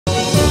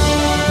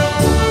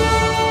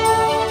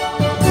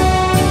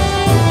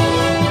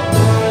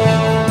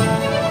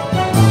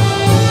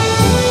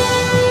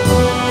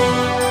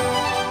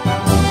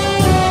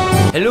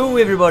Hello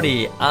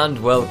everybody and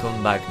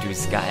welcome back to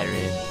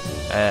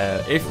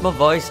Skyrim. If my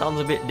voice sounds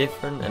a bit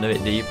different and a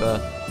bit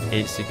deeper,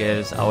 it's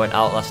because I went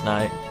out last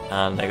night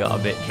and I got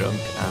a bit drunk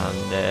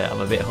and I'm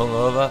a bit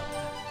hungover.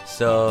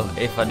 So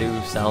if I do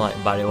sound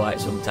like Barry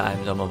White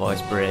sometimes or my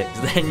voice breaks,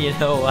 then you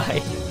know why.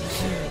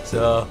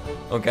 So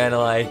I'm kind of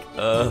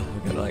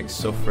like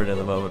suffering at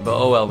the moment, but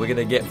oh well, we're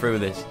gonna get through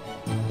this.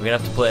 We're gonna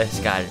have to play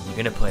Skyrim. We're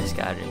gonna play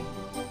Skyrim.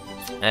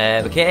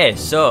 Okay,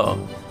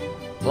 so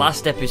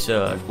last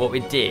episode, what we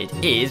did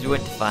is we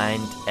went to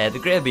find the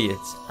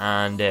Greybeards,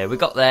 and we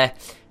got there,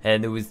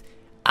 and they was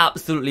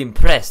absolutely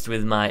impressed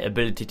with my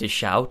ability to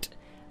shout,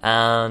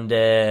 and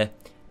they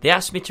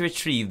asked me to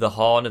retrieve the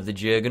horn of the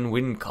Jurgen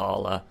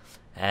Windcaller.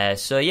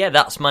 So yeah,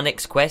 that's my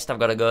next quest. I've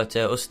got to go to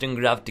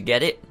Ustengrav to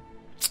get it.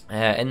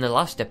 In the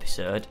last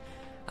episode,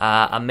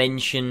 I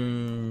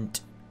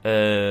mentioned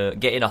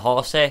getting a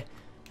Horsey.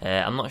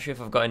 I'm not sure if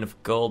I've got enough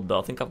gold though.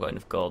 I think I've got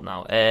enough gold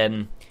now.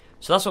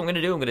 So that's what I'm going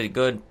to do. I'm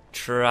going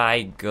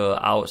to go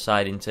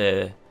outside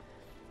into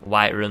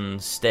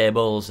Whiterun's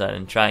stables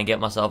and try and get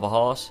myself a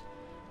horse.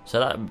 So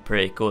that would be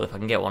pretty cool if I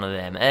can get one of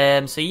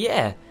them. So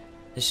yeah,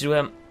 this is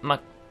where my...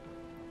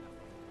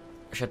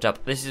 Shut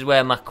up. This is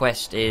where my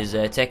quest is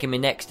taking me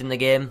next in the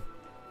game.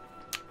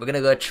 We're going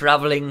to go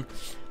travelling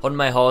on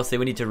my horse. We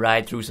need to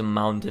ride through some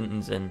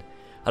mountains, and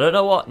I don't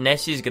know what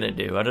Nessie's going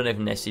to do. I don't know if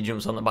Nessie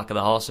jumps on the back of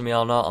the horse with me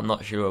or not. I'm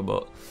not sure,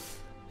 but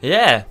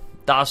yeah,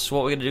 that's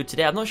what we're going to do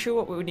today. I'm not sure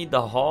what we need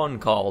the horn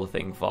call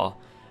thing for,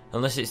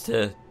 unless it's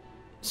to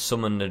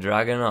summon the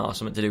dragon or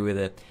something to do with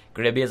the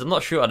Greybeards. I'm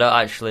not sure. I don't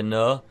actually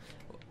know.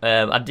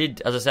 I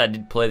did, as I said, I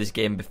did play this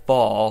game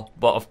before,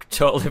 but I've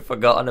totally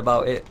forgotten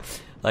about it,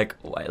 like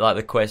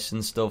the quests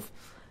and stuff.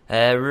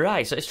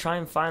 Right, so let's try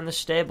and find the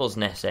stables,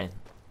 Nessie.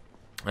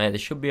 They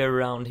should be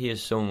around here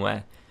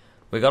somewhere.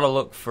 We got to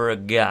look for a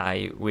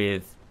guy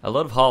with a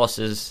lot of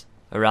horses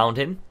around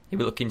him. He'll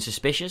be looking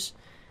suspicious.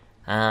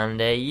 And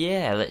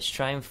yeah, let's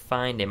try and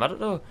find him. I don't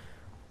know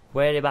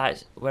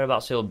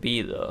whereabouts he'll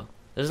be though.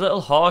 There's a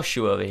little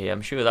horseshoe over here.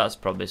 I'm sure that's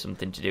probably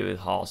something to do with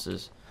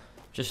horses.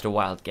 Just a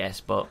wild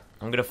guess, but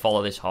I'm going to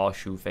follow this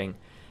horseshoe thing.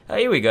 Oh,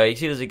 here we go. You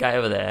see there's a guy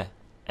over there.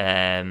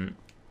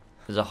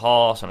 There's a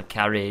horse on a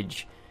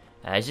carriage.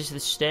 Is this the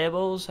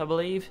stables, I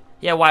believe?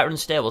 Yeah, Whiterun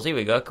stables. Here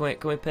we go. Can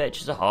we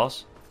purchase a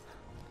horse?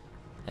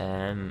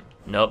 Nope,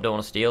 don't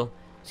want to steal.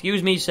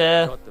 Excuse me,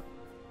 sir.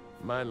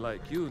 Man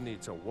like you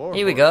needs a war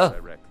Here we horse, go. I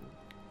reckon.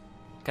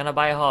 Can I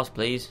buy a horse,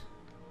 please?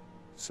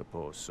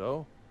 Suppose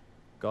so.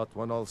 Got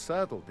one all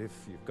saddled if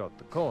you've got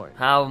the coin.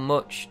 How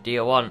much do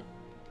you want?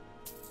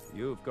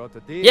 You've got a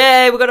deal.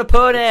 Yay, we got a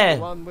pony! It's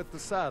the one with the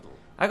saddle.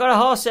 I got a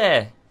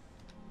horsey.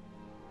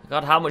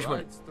 God, how much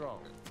money? Right strong.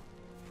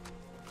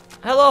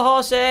 Hello,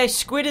 horsey.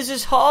 Squid is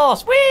his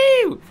horse.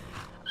 Woo!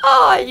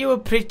 Oh, you a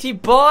pretty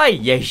boy.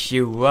 Yes,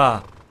 you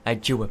are.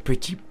 Aren't you a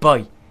pretty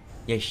boy?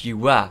 Yes,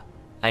 you are.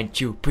 Aren't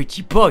you a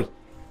pretty boy?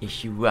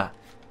 Yes, you are.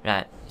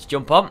 Right, let's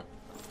jump on.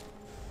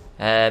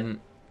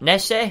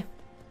 Nessie?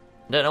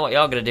 Don't know what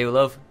you're going to do,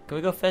 love. Can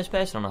we go first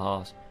person on a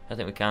horse? I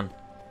think we can.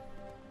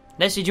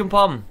 Nessie, jump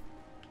on.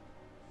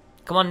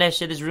 Come on,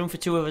 Nessie. There's room for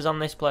two of us on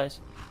this place.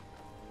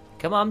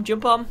 Come on,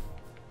 jump on.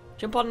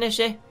 Jump on,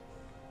 Nessie.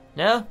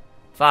 No?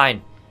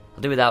 Fine.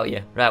 I'll do without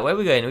you. Right, where are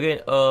we going? We're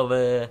going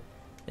over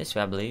this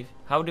way, I believe.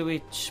 How do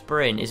we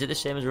sprint? Is it the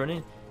same as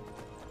running?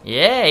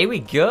 Yeah, here we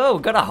go.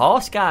 We've got a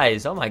horse,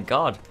 guys. Oh my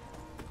god.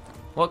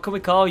 What can we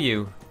call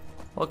you?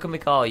 What can we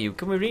call you?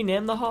 Can we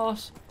rename the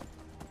horse?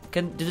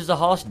 Does the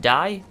horse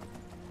die?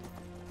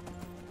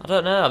 I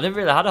don't know. I've never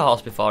really had a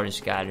horse before in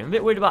Skyrim. I'm a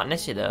bit worried about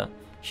Nessie though.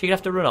 She's gonna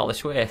have to run all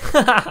this way.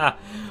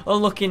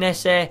 Unlucky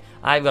Nessie.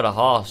 I've got a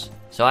horse,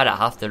 so I don't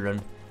have to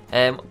run.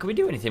 Can we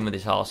do anything with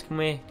this horse? Can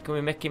we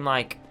make him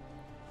like...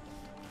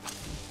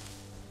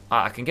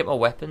 I can get my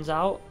weapons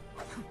out.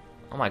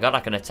 Oh my god, I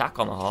can attack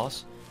on the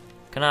horse.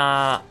 Can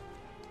I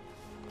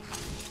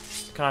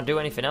do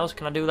anything else?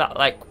 Can I do that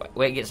like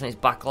where it gets on its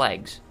back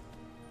legs?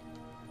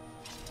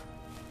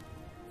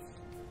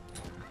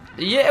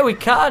 Yeah, we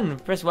can.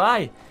 Press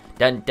Y.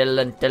 Dun dun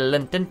dun dun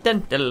dun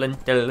dun dun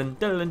dun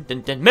dun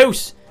dun dun.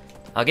 Moose.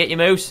 I'll get you,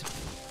 moose.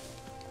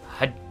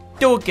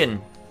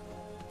 Hadouken.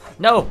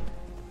 No.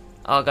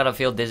 Oh god, I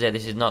feel dizzy.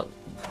 This is not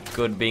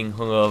good being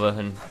hungover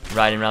and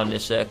riding around in a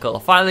circle. I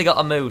finally got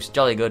a moose.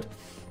 Jolly good.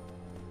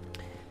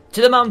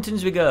 To the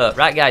mountains we go.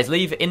 Right, guys,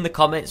 leave in the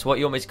comments what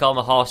you want me to call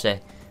my horsey.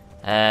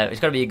 It's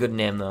got to be a good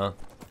name, though.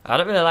 I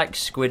don't really like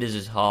Squid as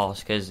his horse,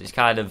 because it's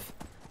kind of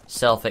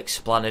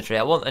self-explanatory.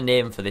 I want a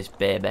name for this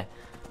baby.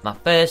 My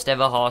first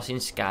ever horse in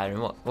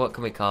Skyrim. What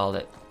can we call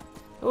it?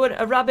 Oh,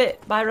 a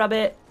rabbit. Bye,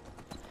 rabbit.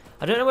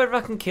 I don't know whether I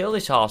can kill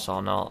this horse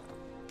or not.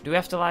 Do we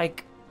have to,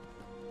 like...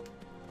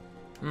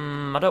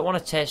 I don't want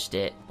to test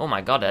it. Oh, my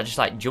God. I just,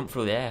 like, jumped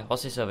through the air.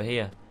 What's this over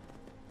here?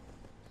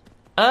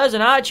 Oh, there's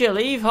an archer.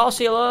 Leave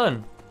Horsey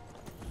alone.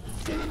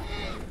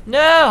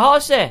 No,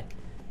 Horsey!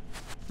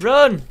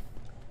 Run!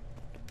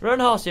 Run,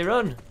 Horsey,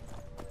 run!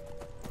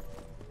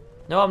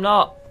 No, I'm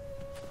not.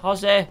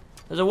 Horsey,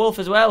 there's a wolf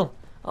as well.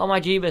 Oh my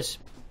jeebus.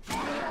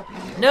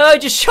 No,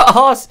 it just shot a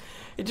horse!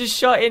 It just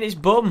shot in its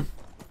bum.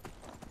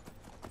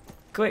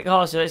 Quick,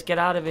 Horsey, let's get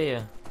out of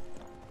here.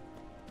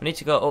 We need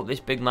to go up this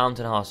big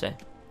mountain, Horsey.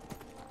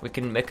 We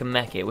can make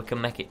it. We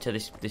can make it to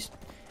this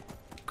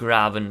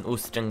grav and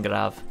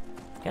Ustengrav.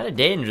 Kind of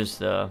dangerous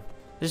though.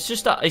 There's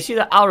just that. You see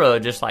that arrow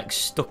just like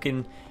stuck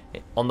in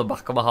on the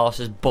back of my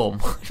horse's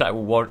bum. It's like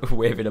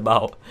waving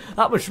about.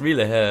 That must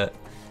really hurt.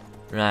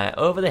 Right,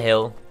 over the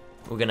hill.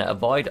 We're gonna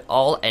avoid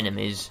all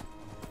enemies.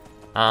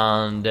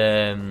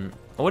 And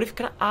what if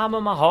can I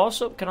armor my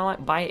horse up? Can I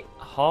like buy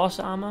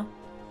horse armor?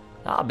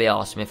 That'd be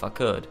awesome if I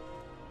could.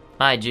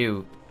 Mind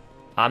you,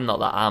 I'm not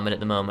that armored at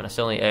the moment. I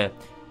still need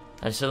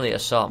to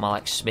sort my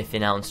like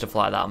smithing out and stuff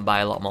like that and buy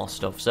a lot more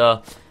stuff.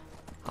 So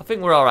I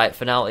think we're alright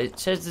for now. It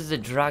says there's a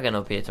dragon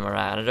up here to my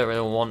right, and I don't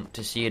really want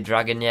to see a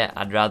dragon yet.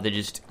 I'd rather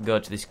just go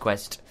to this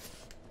quest.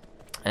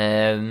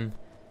 So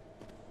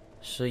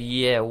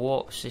yeah,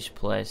 what's this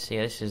place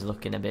here? This is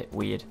looking a bit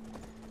weird.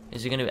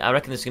 Is there gonna be? I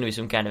reckon there's gonna be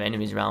some kind of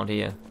enemies around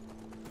here.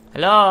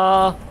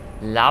 Hello,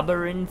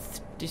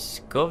 labyrinth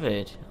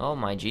discovered. Oh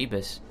my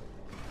jeebus!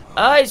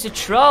 Oh, it's a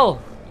troll.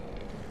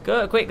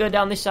 Go quick, go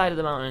down this side of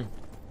the mountain.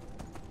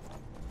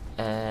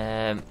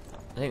 I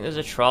think there's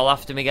a troll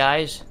after me,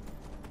 guys.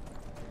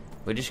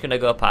 We're just gonna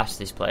go past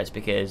this place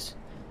because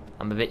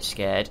I'm a bit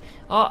scared.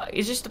 Oh,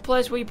 is this the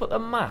place where you put the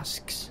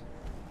masks?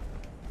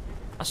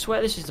 I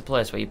swear this is the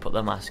place where you put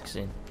the masks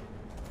in.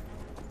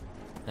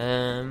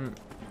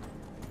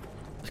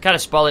 It's kind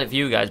of spoiling it for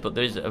you guys, but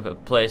there is a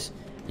place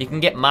you can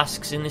get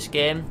masks in this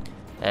game.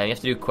 You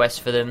have to do quests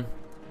for them,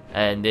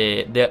 and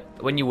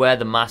when you wear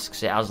the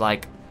masks, it has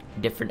like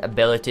different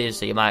abilities.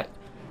 So you might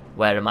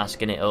wear a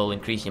mask and it'll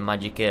increase your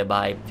magic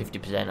by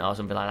 50% or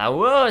something like that.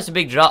 Whoa, it's a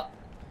big drop.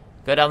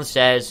 Go down the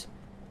stairs.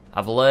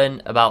 I've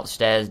learned about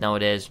stairs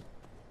nowadays.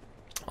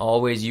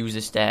 Always use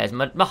the stairs.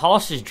 My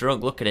horse is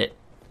drunk. Look at it.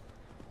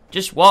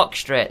 Just walk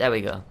straight. There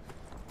we go.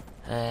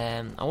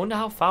 I wonder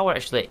how far we're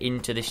actually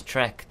into this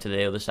trek to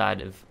the other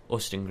side of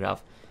Ustengrav.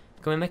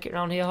 Can we make it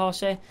around here,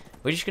 Horsey?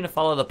 We're just going to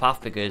follow the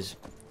path because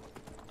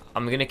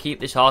I'm going to keep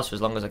this horse for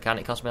as long as I can.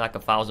 It cost me like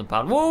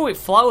 £1,000. Whoa, it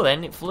flew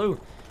then. It flew.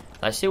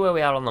 Let's see where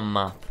we are on the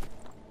map.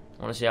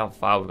 I want to see how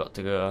far we've got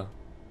to go.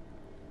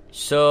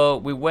 So,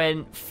 we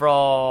went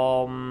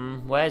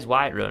from... Where's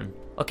Whiterun?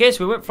 Okay,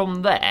 so we went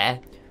from there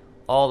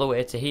all the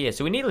way to here.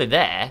 So, we're nearly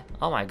there.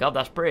 Oh my god,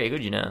 that's pretty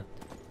good, you know.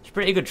 It's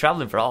pretty good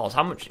travelling for a horse.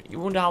 How much... You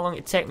wonder how long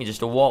it'd take me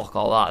just to walk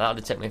all that. That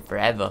would take me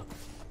forever.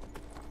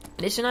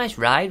 And it's a nice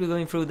ride. We're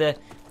going through the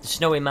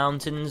snowy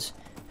mountains.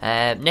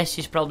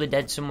 Nessie's probably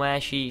dead somewhere.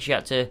 She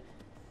had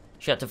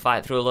to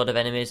fight through a lot of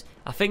enemies.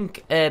 I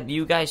think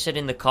you guys said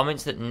in the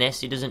comments that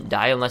Nessie doesn't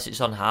die unless it's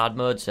on hard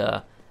mode,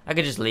 so I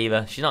could just leave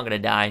her. She's not going to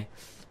die.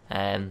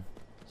 I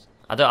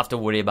don't have to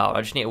worry about her.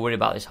 I just need to worry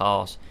about this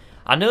horse.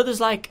 I know there's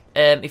like,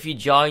 if you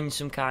join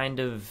some kind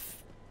of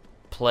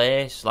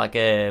place, like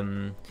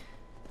a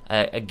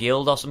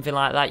guild or something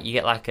like that, you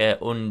get like a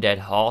undead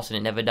horse and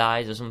it never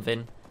dies or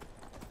something.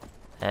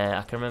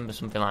 I can remember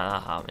something like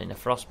that happening. A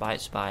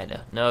frostbite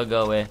spider. No,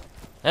 go away.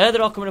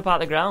 They're all coming up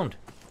out of the ground.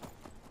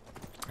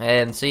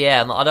 So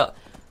yeah,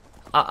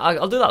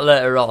 I'll do that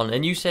later on.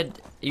 And you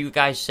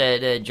guys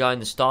said join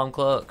the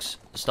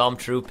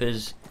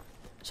stormtroopers.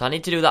 So I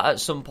need to do that at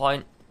some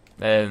point.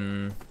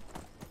 I'm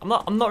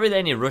not really in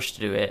any rush to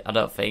do it. I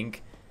don't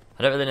think.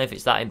 I don't really know if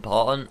it's that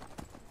important.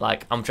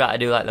 Like I'm trying to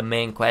do like the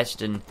main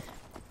quest, and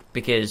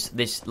because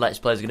this Let's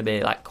Play is going to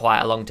be like quite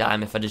a long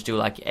time if I just do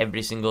like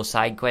every single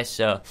side quest.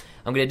 So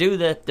I'm going to do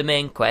the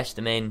main quest,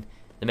 the main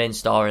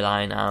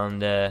storyline,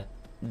 and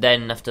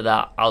then after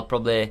that I'll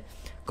probably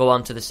go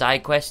on to the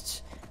side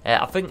quests.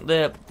 I think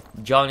the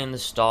joining the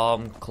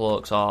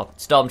Stormcloaks or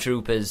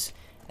Stormtroopers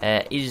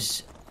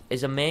is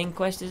a main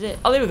quest, is it?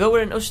 Oh, there we go,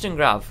 we're in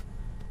Ustengrav.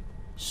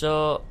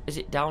 So, is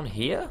it down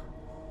here?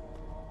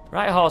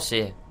 Right,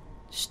 Horsey.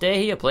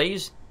 Stay here,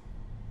 please.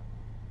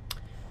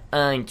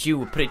 Ain't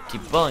you a pretty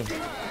boy?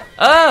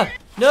 Ah!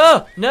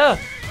 No! No!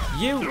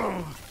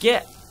 You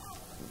get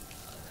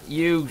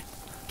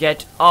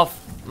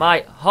off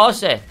my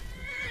Horsey!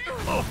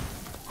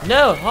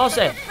 No,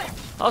 Horsey!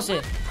 Horsey!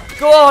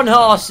 Go on,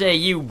 Horsey,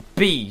 you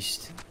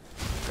beast!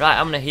 Right,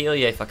 I'm gonna heal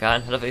you if I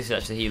can. I don't think this is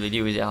actually healing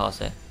you, is it,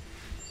 Horsey?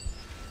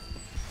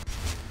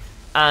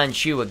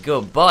 And you a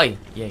good boy.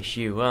 Yes,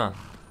 you are.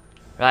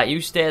 Right, you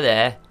stay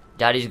there.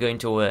 Daddy's going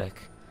to work.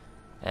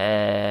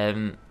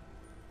 I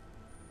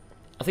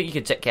think you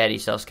can take care of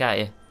yourselves, can't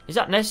you? Is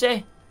that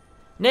Nessie?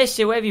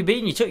 Nessie, where have you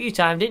been? You took your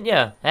time, didn't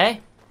you? Eh?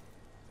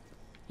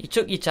 You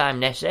took your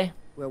time, Nessie.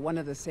 We're one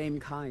of the same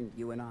kind,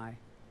 you and I.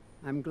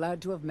 I'm glad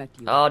to have met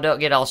you. Oh, don't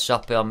get all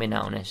soppy on me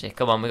now, Nessie.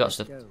 Come on, we got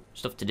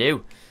stuff to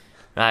do.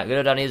 Right,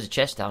 go down here. There's a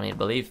chest down here, I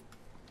believe.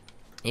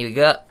 Here we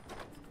go.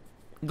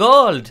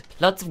 Gold!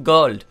 Lots of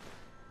gold.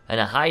 And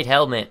a hide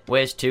helmet.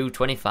 Weighs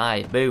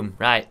 225. Boom.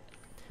 Right.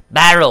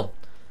 Barrel!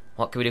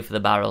 What can we do for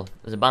the barrel?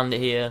 There's a bandit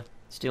here.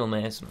 Steel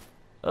mace.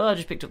 Oh, I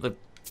just picked up the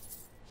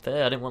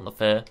fur. I didn't want the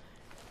fur.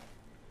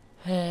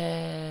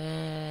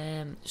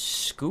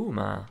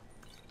 Skooma.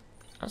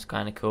 That's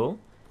kind of cool.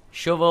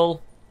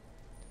 Shovel.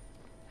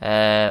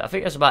 I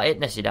think that's about it,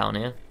 Nessie, down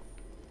here.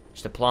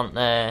 Just a plant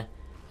there.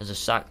 There's a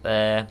sack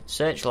there.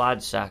 Search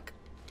large sack.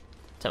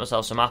 Take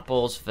myself some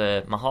apples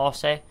for my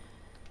Horsey.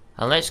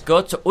 And let's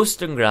go to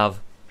Ustengrav.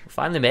 We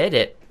finally made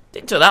it.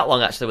 Didn't take that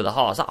long actually with a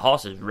horse. That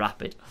horse is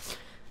rapid.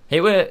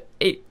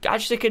 It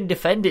actually can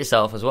defend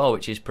itself as well,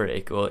 which is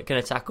pretty cool. It can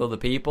attack other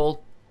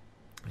people,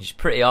 which is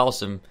pretty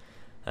awesome.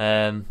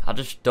 I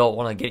just don't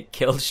want to get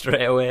killed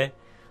straight away.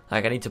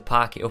 Like, I need to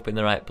park it up in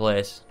the right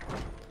place.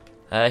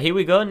 Here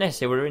we go,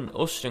 Nessie. We're in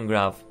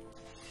Ustengrav.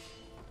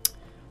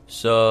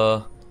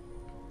 So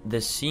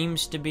there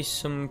seems to be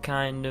some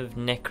kind of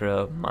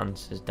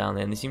necromancers down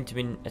there, and they seem to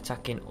be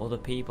attacking other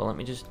people. Let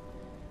me just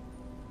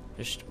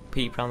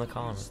peep around the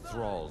corner. These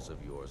thralls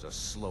of yours are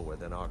slower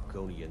than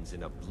Argonians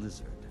in a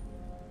blizzard.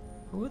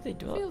 Who are they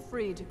doing? Feel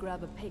free to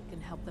grab a pick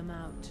and help them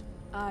out.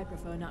 I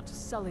prefer not to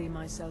sully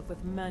myself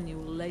with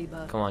manual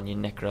labor. Come on, you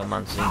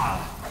necromancer.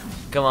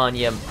 Come on,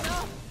 you.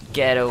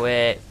 Get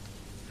away.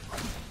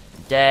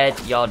 Dead.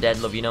 You're dead,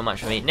 love. You no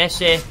match for me.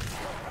 Nessie.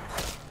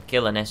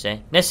 Kill her,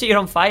 Nessie. Nessie, you're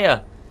on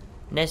fire.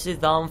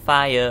 Nessie's on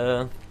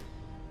fire.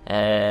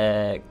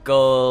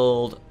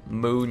 Gold.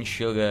 Moon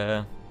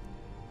sugar.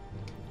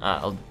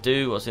 I'll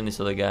do what's in this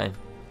other guy.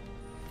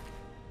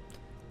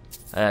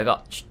 I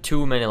got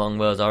too many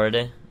longbows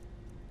already.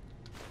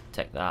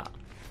 Take that.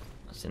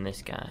 What's in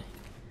this guy?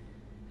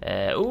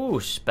 Ooh,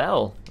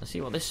 spell. Let's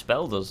see what this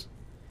spell does.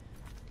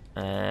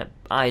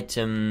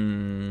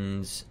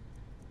 Items.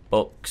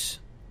 Books.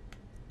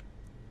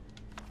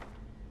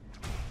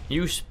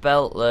 New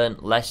spell, learn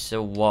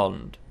lesser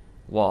ward.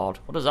 What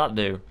does that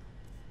do?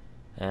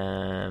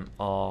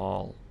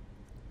 All.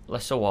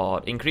 Lesser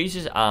ward.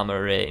 Increases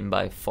armor rating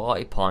by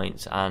 40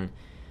 points and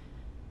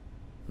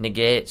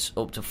negates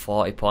up to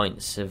 40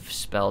 points of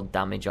spell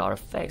damage or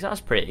effects.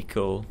 That's pretty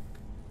cool.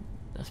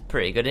 That's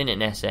pretty good, isn't it,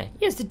 Nessie?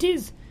 Yes, it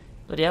is.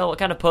 Bloody hell, what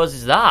kind of pose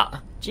is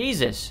that?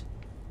 Jesus.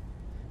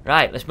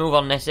 Right, let's move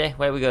on, Nessie.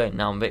 Where are we going?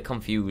 Now I'm a bit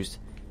confused.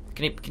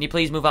 Can you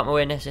please move out my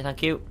way, Nessie?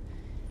 Thank you.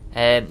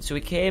 So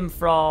we came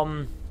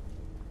from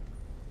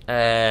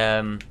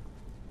there,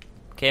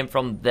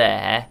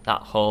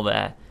 that hole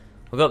there.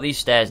 We'll go up these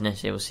stairs,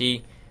 Nessie. We'll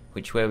see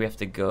which way we have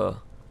to go.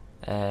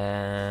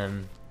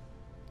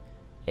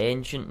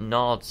 Ancient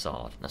Nord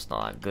Sword. That's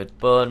not that good.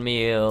 Bone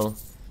meal.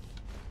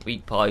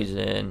 Weak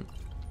poison.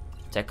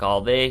 Take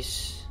all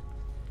this.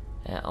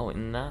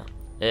 In that.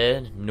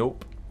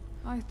 Nope.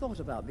 I thought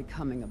about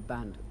becoming a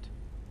bandit.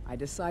 I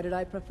decided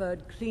I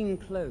preferred clean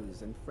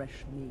clothes and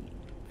fresh meat.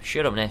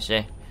 Shut up,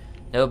 Nessie.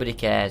 Nobody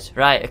cares.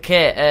 Right,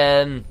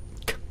 okay,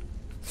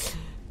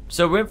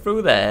 so we went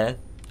through there.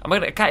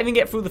 I can't even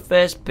get through the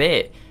first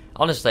bit.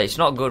 Honestly, it's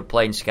not good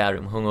playing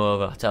Skyrim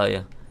hungover, I tell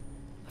you.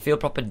 I feel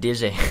proper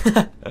dizzy.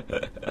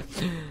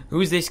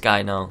 Who's this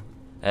guy now?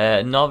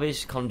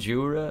 Novice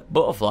Conjurer.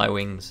 Butterfly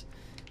wings.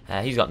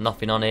 He's got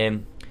nothing on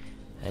him.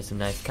 There's some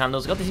nice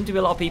candles. God, there seem to be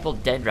a lot of people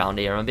dead round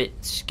here. I'm a bit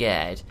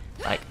scared.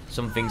 Like,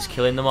 something's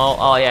killing them all.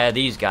 Oh, yeah,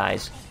 these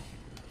guys.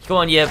 Come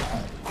on, you...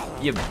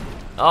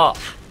 Oh,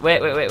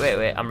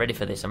 wait. I'm ready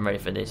for this.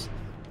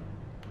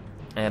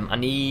 I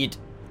need...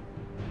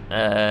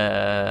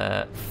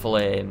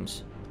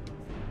 flames.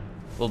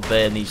 We'll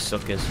burn these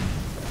suckers.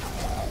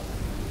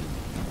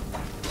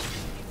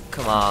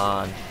 Come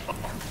on.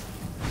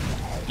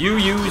 You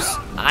use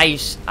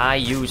ice, I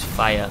use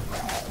fire.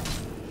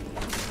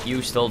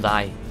 You still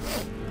die.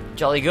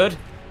 Jolly good.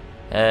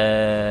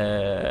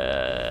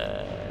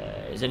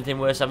 Is anything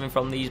worth having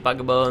from these bag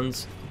of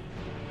bones?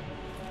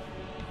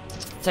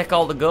 Take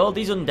all the gold.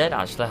 These undead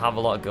actually have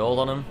a lot of gold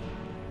on them.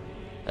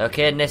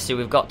 Okay, Nessie,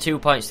 we've got 2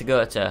 points to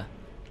go to.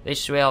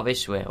 This way or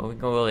this way? Well, we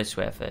can go this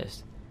way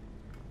first.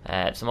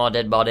 Some more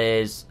dead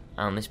bodies.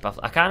 And this path.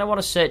 I kind of want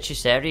to search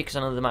this area because I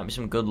know there might be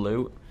some good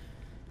loot.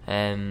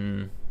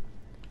 So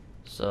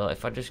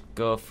if I just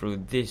go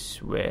through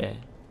this way.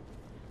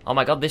 Oh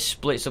my god, this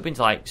splits up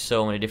into like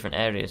so many different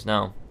areas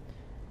now.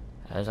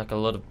 There's like a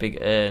lot of big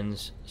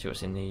urns. Let's see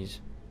what's in these.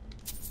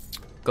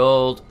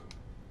 Gold.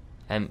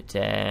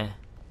 Empty.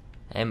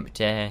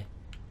 Empty.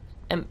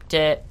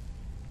 Empty.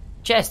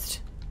 Chest.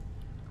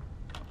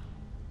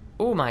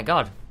 Oh my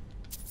god.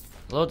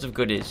 Loads of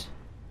goodies.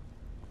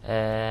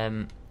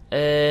 Urn.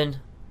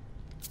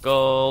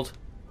 Gold.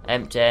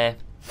 Empty.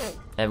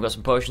 We've got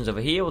some potions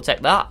over here. We'll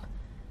take that.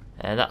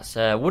 That's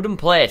a wooden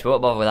plate. We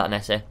won't bother with that,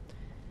 Nessie.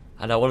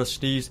 And I want to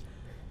sneeze.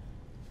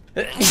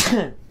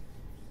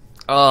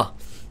 Oh,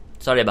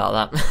 sorry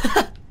about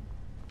that.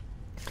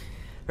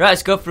 Right,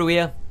 let's go through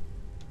here.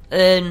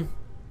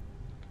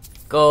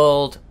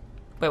 Gold.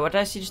 Wait, what did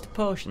I see? Just a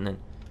potion then?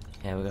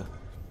 There we go.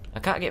 I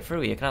can't get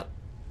through here. Can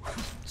I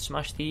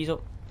smash these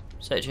up?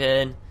 Search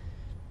in.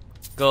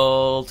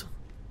 Gold.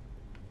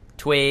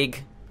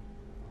 Twig.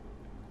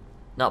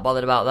 Not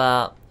bothered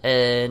about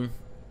that.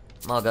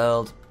 More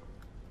gold.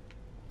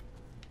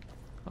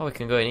 Oh, we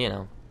can go in here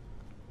now.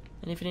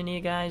 Anything in here,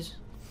 guys?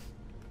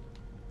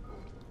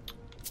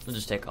 We'll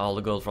just take all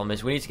the gold from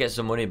this. We need to get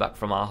some money back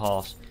from our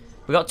horse.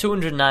 We got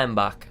 209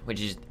 back,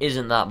 which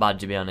isn't that bad,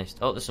 to be honest.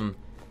 Oh, there's some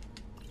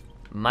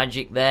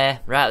magic there.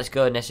 Right, let's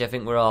go, Nessie. I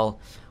think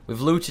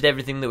we've looted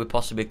everything that we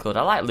possibly could.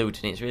 I like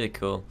looting, it's really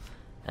cool.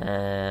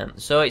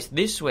 So it's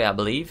this way, I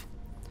believe.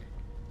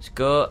 Let's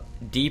go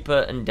deeper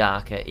and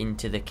darker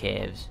into the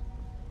caves.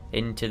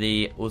 Into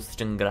the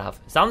Ustengrav.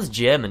 Sounds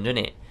German, doesn't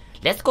it?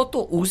 Let's go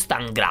to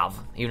Ustengrav.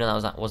 Even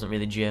though that wasn't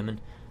really German.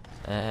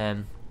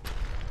 Oh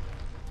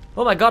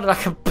my god,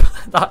 like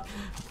that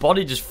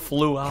body just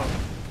flew out.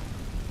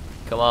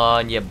 Come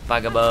on, you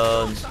bag of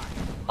bones.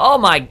 Oh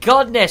my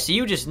god, Nessie,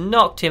 you just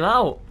knocked him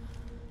out.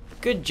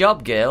 Good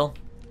job, girl.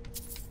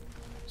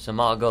 Some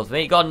more gold for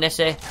me. Go on,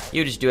 Nessie.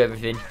 You just do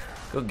everything.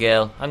 Good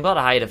girl. I'm glad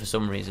I hired her for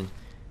some reason.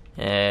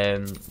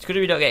 It's good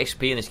if we don't get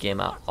XP in this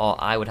game, or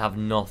I would have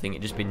nothing.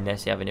 It'd just be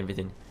Nessie having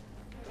everything.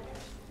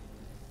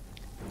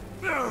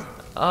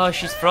 Oh,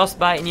 she's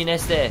frostbiting you,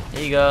 Nessie.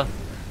 Here you go.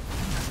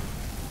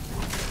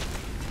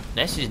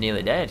 Nessie's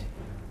nearly dead.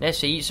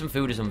 Nessie, eat some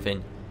food or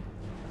something.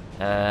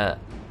 These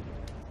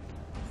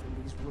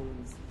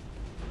rules.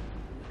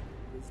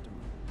 Wisdom.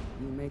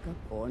 You make up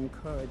or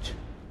encourage.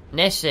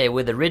 Nessie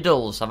with the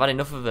riddles. I've had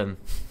enough of them.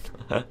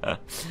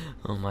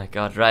 Oh my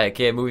god. Right,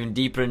 okay, moving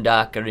deeper and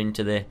darker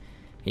into the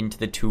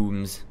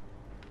tombs.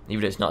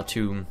 Even though it's not a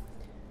tomb.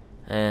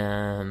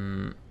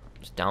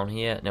 It's down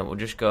here. No, we'll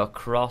just go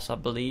across, I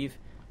believe.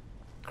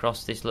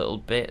 Across this little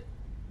bit.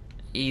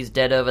 He's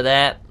dead over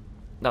there.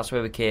 That's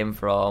where we came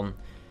from.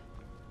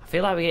 I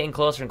feel like we're getting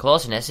closer and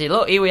closer, Nessie.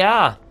 Look, here we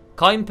are.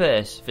 Coin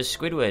purse for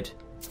Squidward.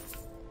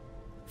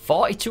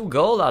 42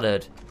 gold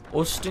added.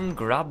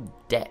 Ustengrab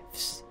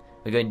depths.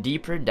 We're going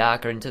deeper and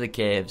darker into the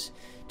caves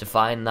to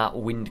find that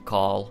wind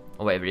call,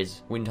 or whatever it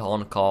is, wind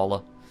horn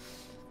caller.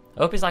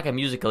 I hope it's like a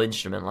musical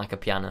instrument, like a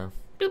piano.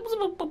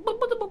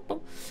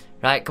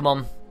 Right, come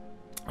on.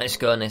 Let's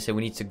go, Nessie.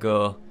 We need to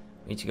go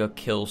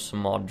kill some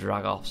more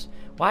Dragoffs.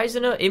 Why is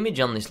there no image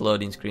on this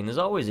loading screen? There's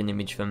always an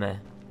image for me.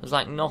 There's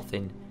like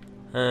nothing.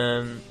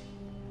 Oh,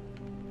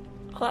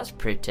 that's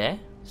pretty.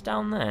 It's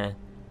down there.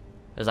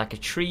 There's like a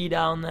tree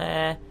down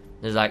there.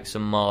 There's like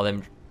some more of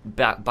them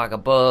bag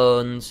of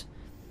bones.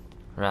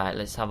 Right,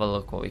 let's have a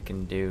look what we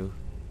can do.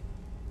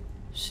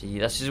 See,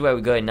 this is where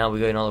we're going now. We're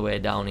going all the way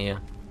down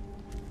here.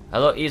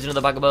 Hello, here's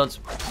another bag of bones.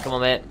 Come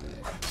on, mate.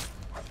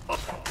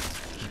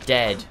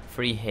 Dead.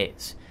 3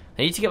 hits.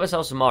 I need to get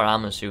myself some more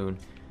armor soon.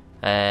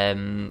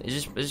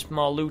 Is this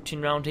more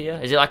looting around here?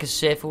 Is it like a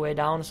safer way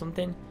down or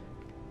something?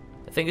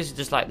 I think this is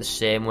just like the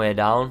same way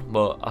down,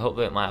 but I hope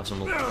that it might have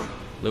some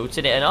loot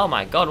in it. And oh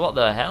my god, what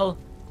the hell?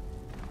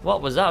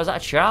 What was that? Was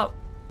that a trap?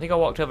 I think I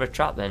walked over a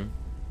trap then.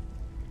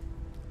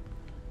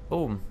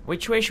 Boom.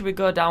 Which way should we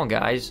go down,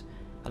 guys?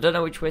 I don't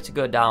know which way to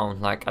go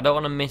down. Like, I don't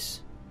want to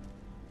miss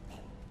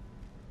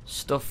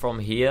stuff from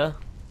here.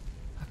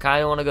 I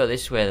kind of want to go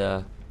this way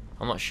though.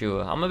 I'm not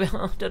sure. I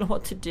don't know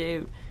what to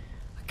do.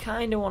 I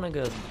kind of want to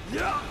go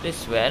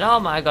this way. And oh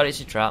my god,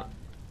 it's a trap.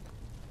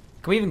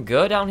 Can we even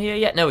go down here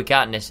yet? No, we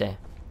can't, Nessie.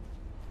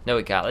 No,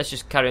 we can't. Let's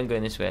just carry on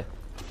going this way.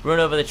 Run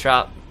over the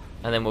trap,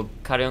 and then we'll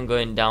carry on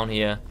going down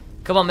here.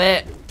 Come on,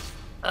 mate.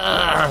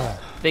 Ugh.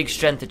 Big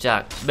strength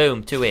attack.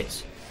 Boom, 2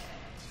 hits.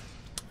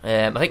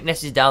 I think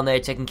Nessie's down there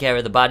taking care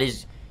of the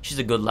baddies. She's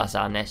a good lass,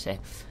 our Nessie.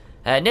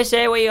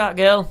 Nessie, where you at,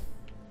 girl?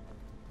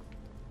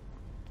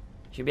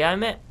 She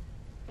behind me?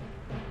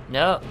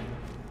 No.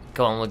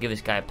 Come on, we'll give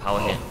this guy a power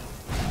hit.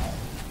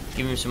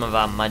 Give him some of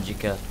our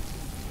magicka.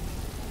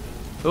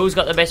 Who's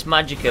got the best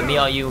magicka, me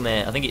or you,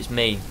 mate? I think it's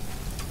me.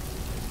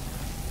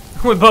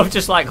 We're both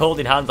just like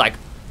holding hands like...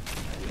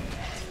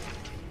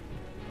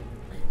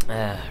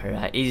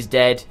 right, he's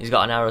dead. He's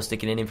got an arrow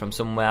sticking in him from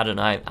somewhere. I don't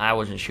know. I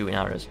wasn't shooting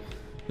arrows.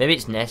 Maybe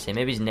it's Nessie.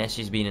 Maybe it's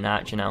Nessie's being an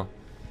archer now.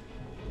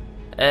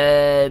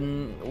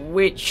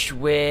 Which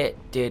way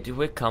did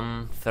we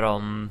come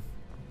from?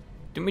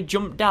 Didn't we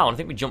jump down? I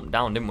think we jumped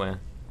down, didn't we?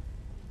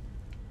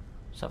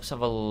 Let's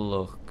have a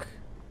look.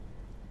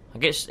 I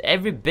guess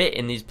every bit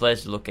in these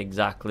places look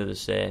exactly the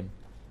same.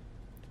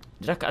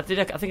 I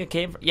think I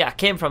came from... Yeah, I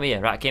came from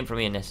here. Right, I came from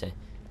here, Nessie.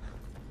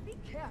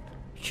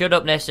 Shut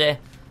up, Nessie.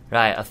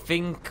 Right, I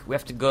think we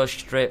have to go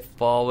straight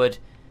forward.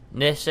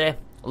 Nessie,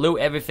 loot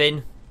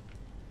everything.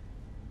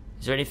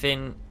 Is there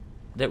anything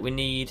that we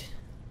need?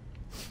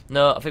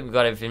 No, I think we've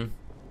got everything.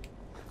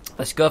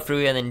 Let's go through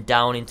here and then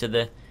down into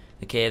the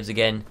caves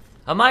again.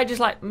 Am I just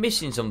like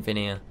missing something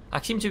here?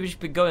 I seem to just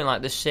be going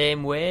like the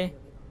same way.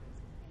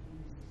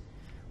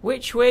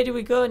 Which way do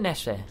we go,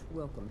 Nessie?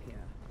 Welcome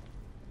here.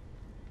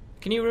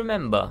 Can you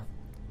remember?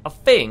 I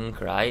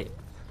think, right?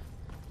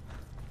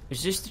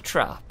 Is this the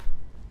trap?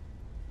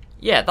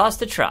 Yeah, that's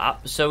the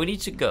trap. So we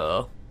need to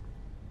go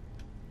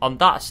on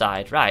that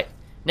side. Right.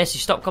 Nessie,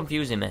 stop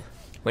confusing me.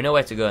 We know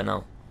where to go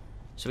now.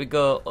 So we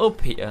go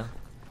up here.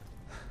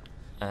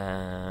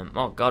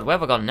 Oh god, where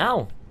have I gone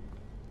now?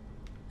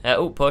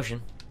 Oh,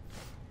 potion.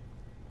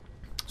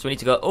 So we need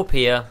to go up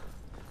here.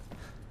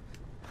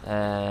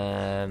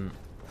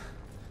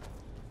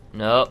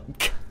 No.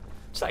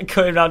 It's like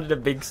going around in a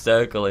big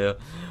circle here.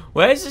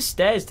 Where's the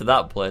stairs to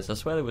that place? I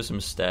swear there were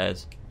some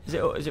stairs. Is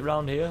it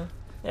round here?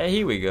 Yeah,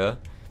 here we go.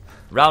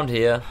 Round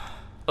here.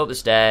 Up the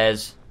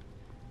stairs.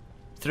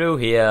 Through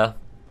here.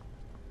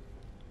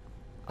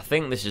 I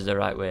think this is the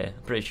right way.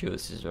 I'm pretty sure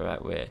this is the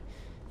right way.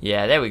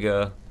 Yeah, there we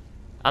go.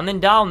 And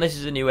then down, this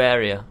is a new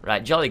area.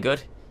 Right, jolly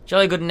good.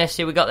 Jolly good,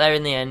 Nessie. We got there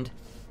in the end.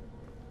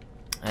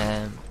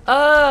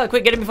 Oh,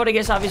 quick, get him before he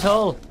gets out of his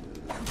hole.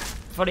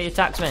 Before he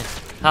attacks me.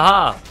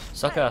 Haha,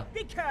 sucker.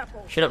 Be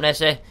careful. Shut up,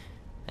 Nessie.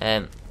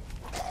 I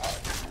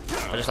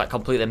just like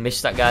completely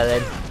missed that guy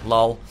then.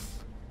 Lol.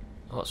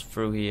 What's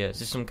through here? Is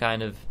this some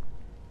kind of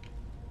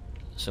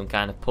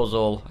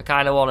puzzle? I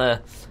kind of want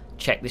to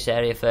check this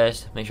area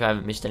first. Make sure I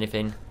haven't missed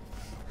anything.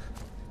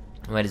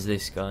 Where does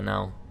this go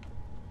now?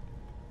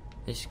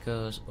 This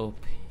goes up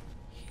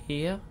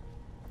here.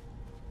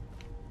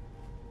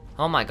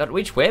 Oh my god,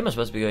 which way am I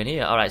supposed to be going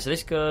here? Alright, so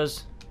this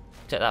goes...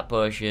 Take that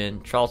potion.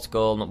 Troll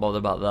skull, not bothered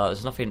about that.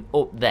 There's nothing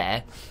up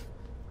there.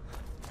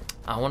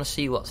 I want to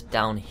see what's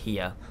down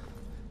here.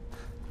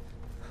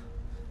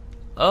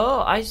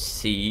 Oh, I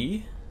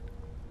see.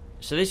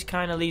 So this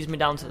kind of leads me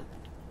down to...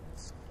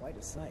 It's quite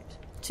a sight.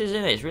 It is,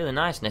 isn't it? It's really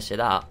nice, Nessie,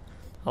 that.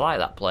 I like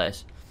that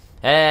place.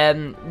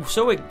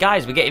 So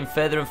guys, we're getting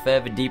further and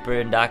further, deeper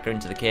and darker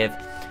into the cave.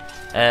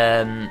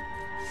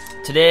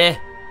 Today,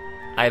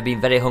 I have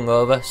been very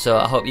hungover, so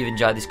I hope you've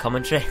enjoyed this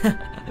commentary.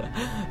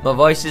 My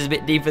voice is a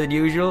bit deeper than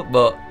usual,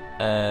 but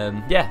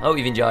yeah, I hope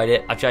you've enjoyed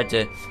it. I tried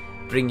to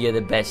bring you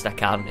the best I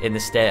can in the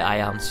state I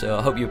am, so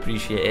I hope you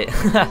appreciate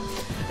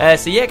it.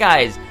 So yeah,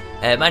 guys,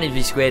 my name's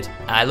iBallisticSquid.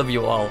 I love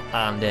you all,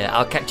 and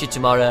I'll catch you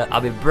tomorrow. I'll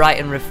be bright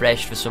and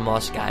refreshed for some more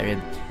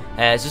Skyrim.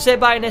 So say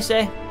bye,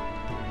 Nessie.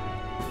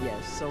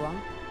 Yes, so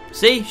long.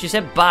 See, she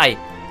said bye.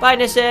 Bye,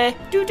 Nessie.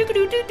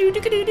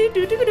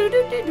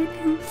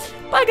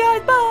 Bye,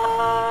 guys.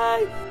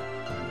 Bye.